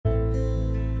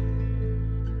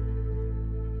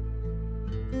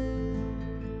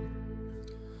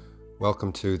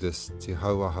Welcome to this Te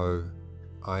Hauaho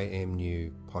I Am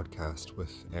New podcast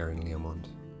with Aaron Learmond.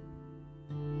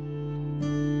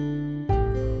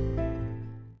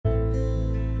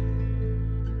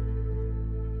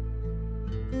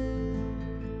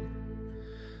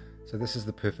 So this is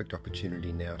the perfect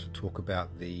opportunity now to talk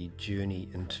about the journey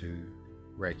into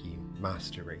Reiki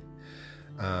mastery.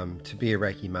 To be a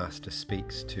Reiki master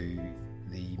speaks to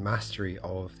the mastery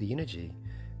of the energy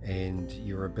and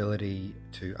your ability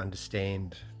to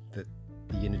understand that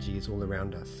the energy is all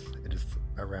around us. It is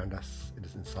around us, it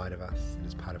is inside of us, it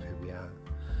is part of who we are.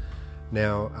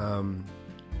 Now,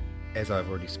 as I've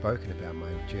already spoken about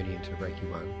my journey into Reiki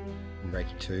 1 and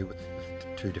Reiki 2 with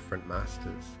two different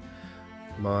masters,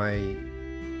 my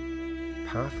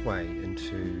pathway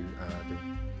into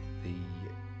the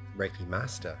Reiki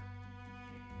master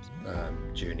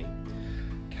journey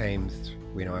came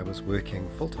when I was working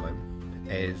full-time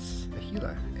as a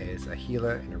healer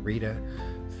and a reader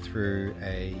through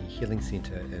a healing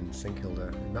centre in St Kilda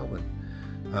in Melbourne.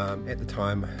 At the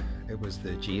time it was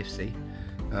the GFC,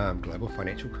 global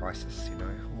financial crisis,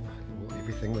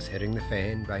 everything was hitting the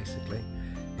fan basically,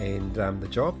 and the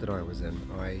job that I was in,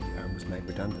 I was made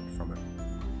redundant from it,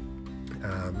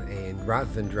 and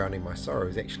rather than drowning my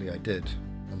sorrows, actually I did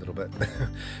a little bit,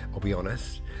 I'll be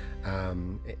honest,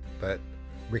 but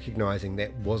recognising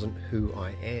that wasn't who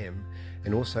I am,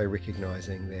 and also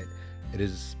recognising that it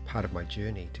is part of my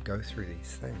journey to go through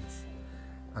these things,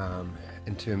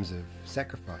 in terms of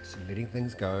sacrifice and letting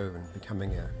things go and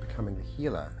becoming the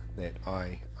healer that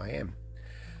I am.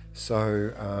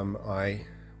 So I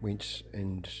went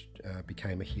and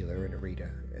became a healer and a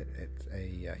reader at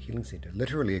a healing centre,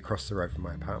 literally across the road from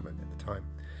my apartment at the time.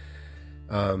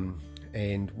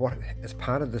 And as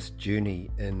part of this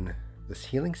journey in this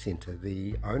healing centre,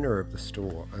 the owner of the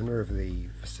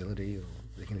facility or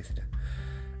the healing centre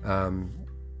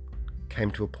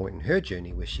came to a point in her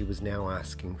journey where she was now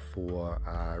asking for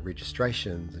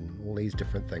registrations and all these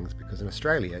different things, because in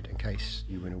Australia, in case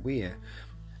you weren't aware,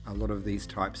 a lot of these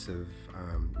types of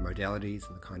modalities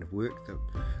and the kind of work that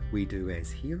we do as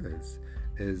healers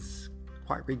is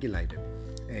quite regulated,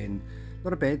 and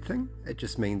not a bad thing. It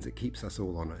just means it keeps us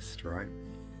all honest, right?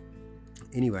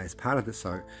 Anyway, as part of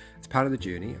the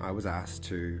journey, I was asked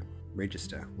to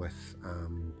register with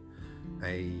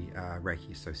a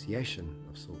Reiki association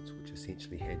of sorts, which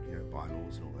essentially had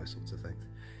bylaws and all those sorts of things.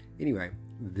 Anyway,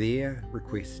 their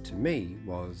request to me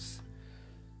was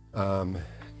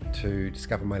to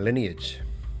discover my lineage.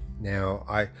 Now,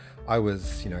 I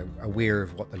was aware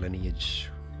of what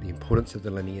the importance of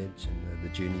the lineage and the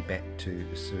journey back to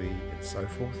Usui and so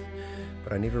forth,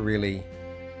 but I never really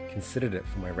considered it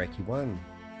for my Reiki 1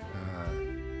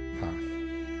 path.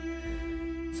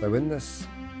 So in this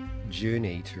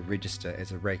journey to register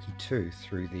as a Reiki 2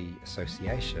 through the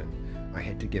association, I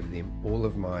had to give them all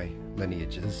of my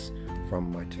lineages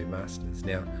from my two masters.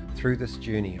 Now, through this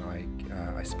journey,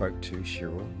 I spoke to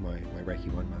Cheryl, my Reiki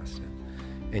 1 master,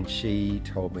 and she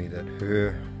told me that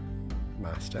her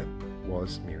master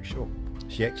was Mary Shaw.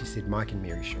 She actually said Mike and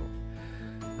Mary Shaw,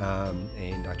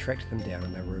 and I tracked them down,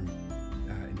 and they were in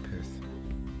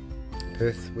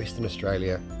Perth, Western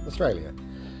Australia,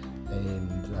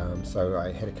 and so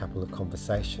I had a couple of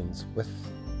conversations with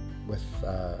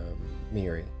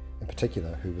Mary in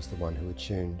particular, who was the one who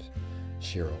attuned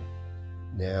Cheryl.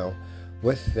 Now,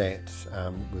 with that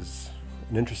was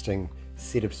an interesting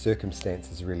set of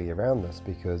circumstances really around this,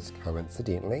 because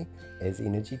coincidentally, as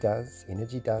energy does,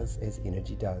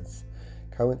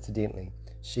 coincidentally,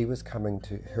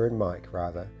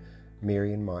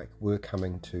 Mary and Mike were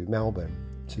coming to Melbourne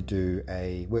to do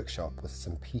a workshop with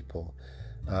some people,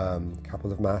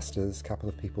 couple of masters, couple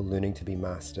of people learning to be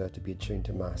master, to be attuned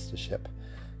to mastership,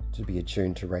 to be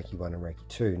attuned to Reiki 1 and Reiki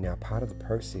 2. Now, part of the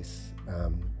process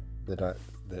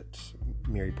that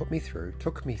Mary took me through,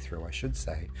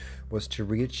 was to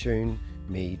reattune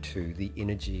me to the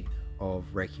energy of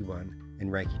Reiki 1 and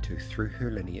Reiki 2 through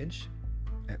her lineage.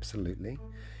 Absolutely.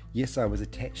 Yes, I was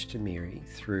attached to Mary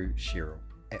through Cheryl.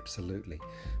 Absolutely.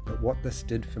 But what this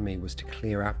did for me was to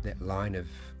clear up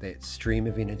that stream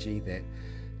of energy, that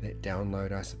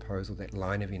download, I suppose, or that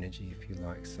line of energy, if you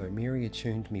like. So Mary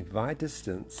attuned me via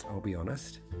distance, I'll be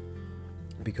honest,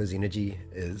 because energy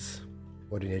is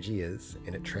what energy is,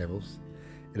 and it travels.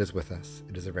 It is with us.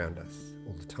 It is around us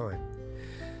all the time.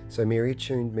 So Mary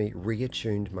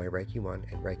reattuned my Reiki 1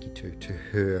 and Reiki 2 to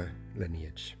her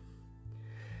lineage.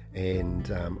 And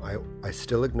I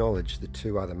still acknowledge the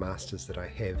two other masters that I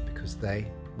have, because they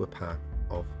were part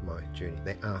of my journey.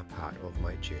 They are part of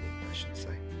my journey, I should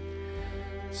say.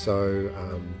 So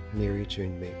Mary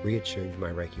reattuned my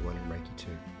Reiki 1 and Reiki 2.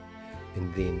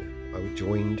 And then I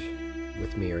joined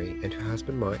with Mary and her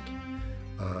husband Mike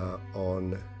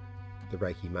on the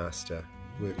Reiki Master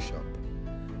workshop.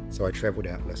 So I travelled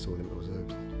out and I saw them. It was a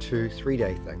 2-3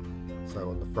 day thing. So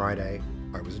on the Friday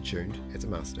I was attuned as a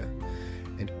master,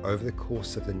 and over the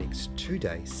course of the next 2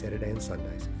 days, Saturday and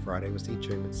Sunday, so Friday was the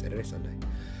attunement, Saturday, Sunday,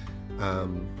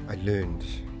 I learned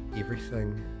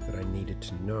everything that I needed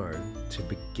to know to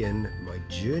begin my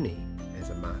journey as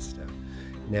a master.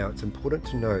 Now, it's important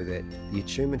to know that the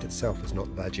attunement itself is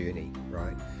not the journey,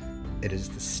 right? It is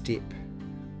the step,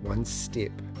 one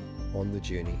step on the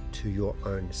journey to your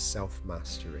own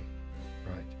self-mastery,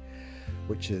 right?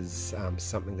 Which is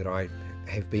something that I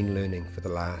have been learning for the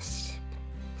last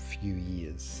few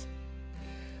years.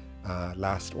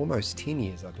 Last almost 10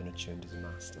 years I've been attuned as a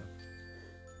master.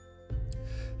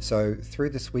 So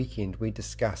through this weekend we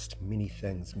discussed many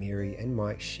things. Mary and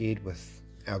Mike shared with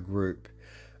our group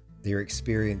their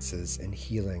experiences in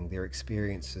healing, their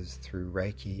experiences through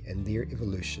Reiki, and their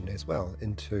evolution as well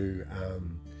into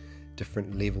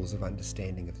different levels of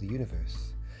understanding of the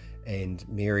universe. And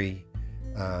Mary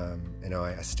and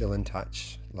I are still in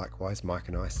touch. Likewise, Mike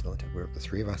and I are still in touch. We're the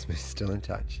three of us, we're still in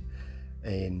touch,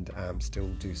 and still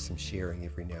do some sharing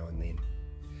every now and then.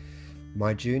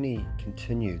 My journey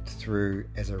continued through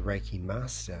as a Reiki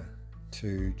master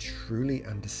to truly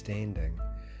understanding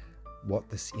what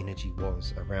this energy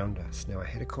was around us. Now, I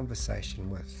had a conversation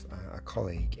with a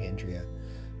colleague, Andrea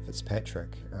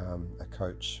Fitzpatrick, a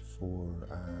coach for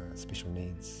special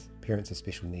needs, parents of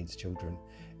special needs children,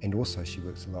 and also she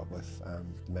works a lot with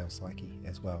the male psyche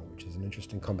as well, which is an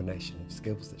interesting combination of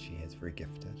skills that she has, very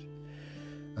gifted.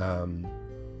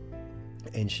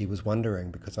 And she was wondering,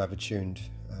 because I've attuned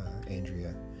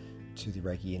Andrea to the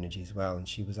Reiki energy as well, and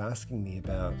she was asking me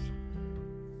about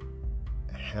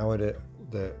how a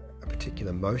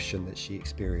particular motion that she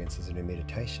experiences in her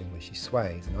meditation where she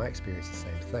sways, and I experience the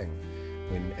same thing.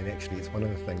 And actually it's one of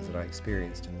the things that I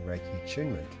experienced in the Reiki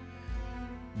attunement,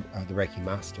 the Reiki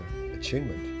Master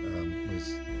attunement,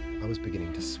 was I was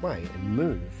beginning to sway and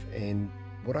move. And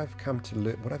what I've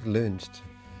learned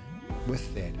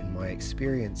with that, in my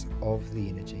experience of the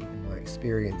energy, in my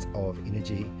experience of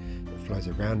energy that flows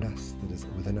around us, that is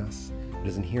within us, that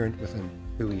is inherent within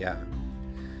who we are,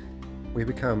 we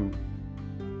become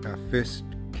our first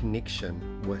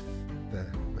connection with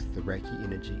the Reiki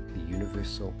energy, the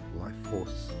universal life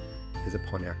force, is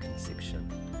upon our conception.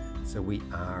 So we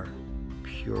are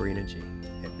pure energy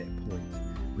at that point.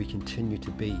 We continue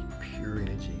to be pure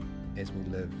energy as we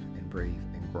live and breathe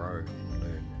and grow and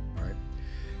learn, right?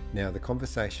 Now, the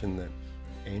conversation that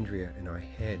Andrea and I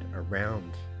had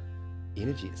around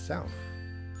energy itself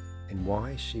and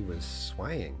why she was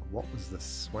swaying, what was the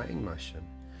swaying motion?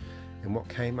 And what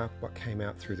came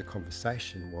out through the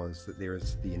conversation was that there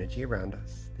is the energy around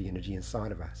us, the energy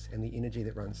inside of us, and the energy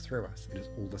that runs through us. It is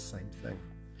all the same thing.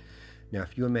 Now,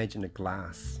 if you imagine a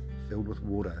glass filled with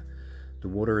water, the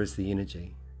water is the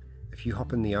energy. If you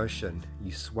hop in the ocean,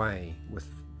 you sway with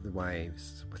the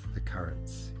waves, with the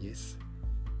currents, yes?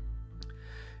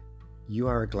 You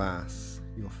are a glass,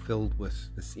 you're filled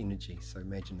with this energy, so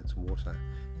imagine it's water.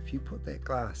 If you put that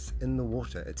glass in the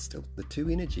water, it's still, the two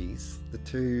energies, the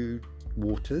two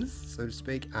waters, so to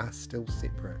speak, are still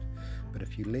separate. But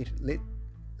if you let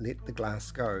the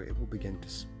glass go, it will begin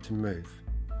to move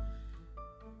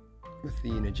with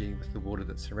the energy, with the water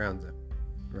that surrounds it,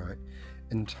 right?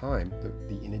 In time,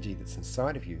 the energy that's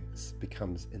inside of you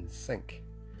becomes in sync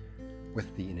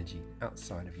with the energy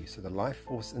outside of you. So the life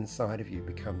force inside of you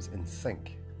becomes in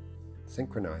sync,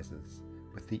 synchronizes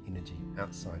with the energy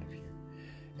outside of you.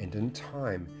 And in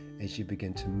time, as you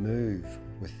begin to move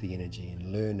with the energy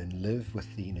and learn and live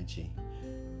with the energy,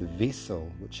 the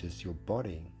vessel, which is your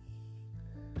body,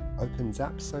 opens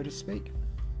up, so to speak,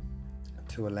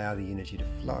 to allow the energy to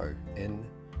flow in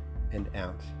and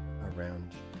out,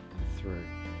 around and through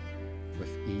with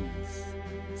ease.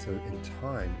 So in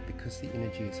time, because the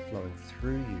energy is flowing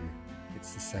through you,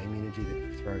 it's the same energy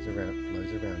that flows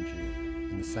around you,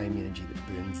 and the same energy that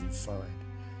burns inside.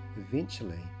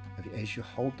 Eventually, as you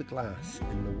hold the glass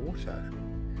in the water,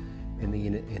 and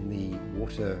the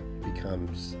water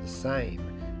becomes the same,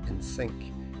 in sync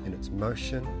in its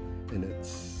motion, in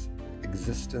its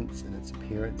existence, in its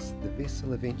appearance, the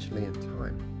vessel eventually in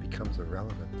time becomes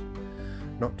irrelevant.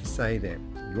 Not to say that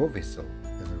your vessel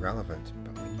is irrelevant,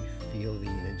 but when you feel the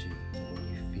energy, when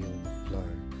you feel the flow,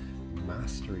 the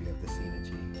mastery of this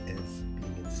energy is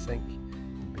being in sync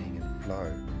and being in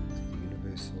flow with the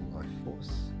universal life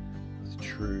force, with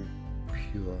true,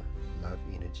 pure love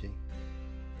energy,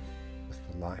 with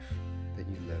the life that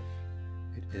you live.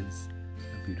 It is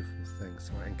a beautiful thing.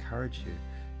 So I encourage you,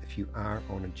 if you are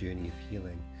on a journey of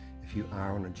healing, if if you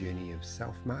are on a journey of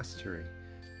self-mastery,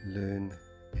 learn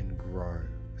and grow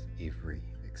with every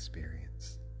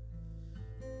experience.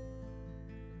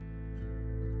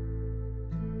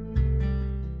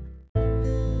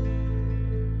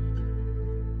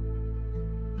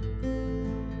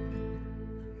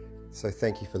 So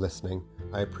thank you for listening.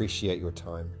 I appreciate your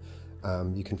time.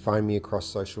 You can find me across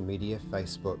social media,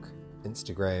 Facebook,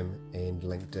 Instagram and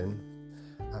LinkedIn.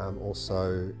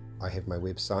 Also, I have my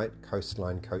website,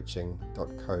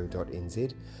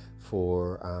 coastlinecoaching.co.nz,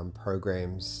 for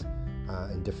programs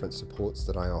and different supports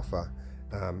that I offer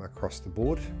across the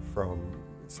board, from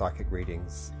psychic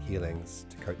readings, healings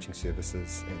to coaching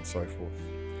services and so forth.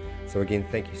 So again,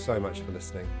 thank you so much for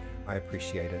listening. I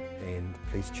appreciate it, and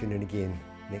please tune in again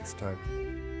next time.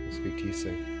 We'll speak to you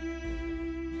soon.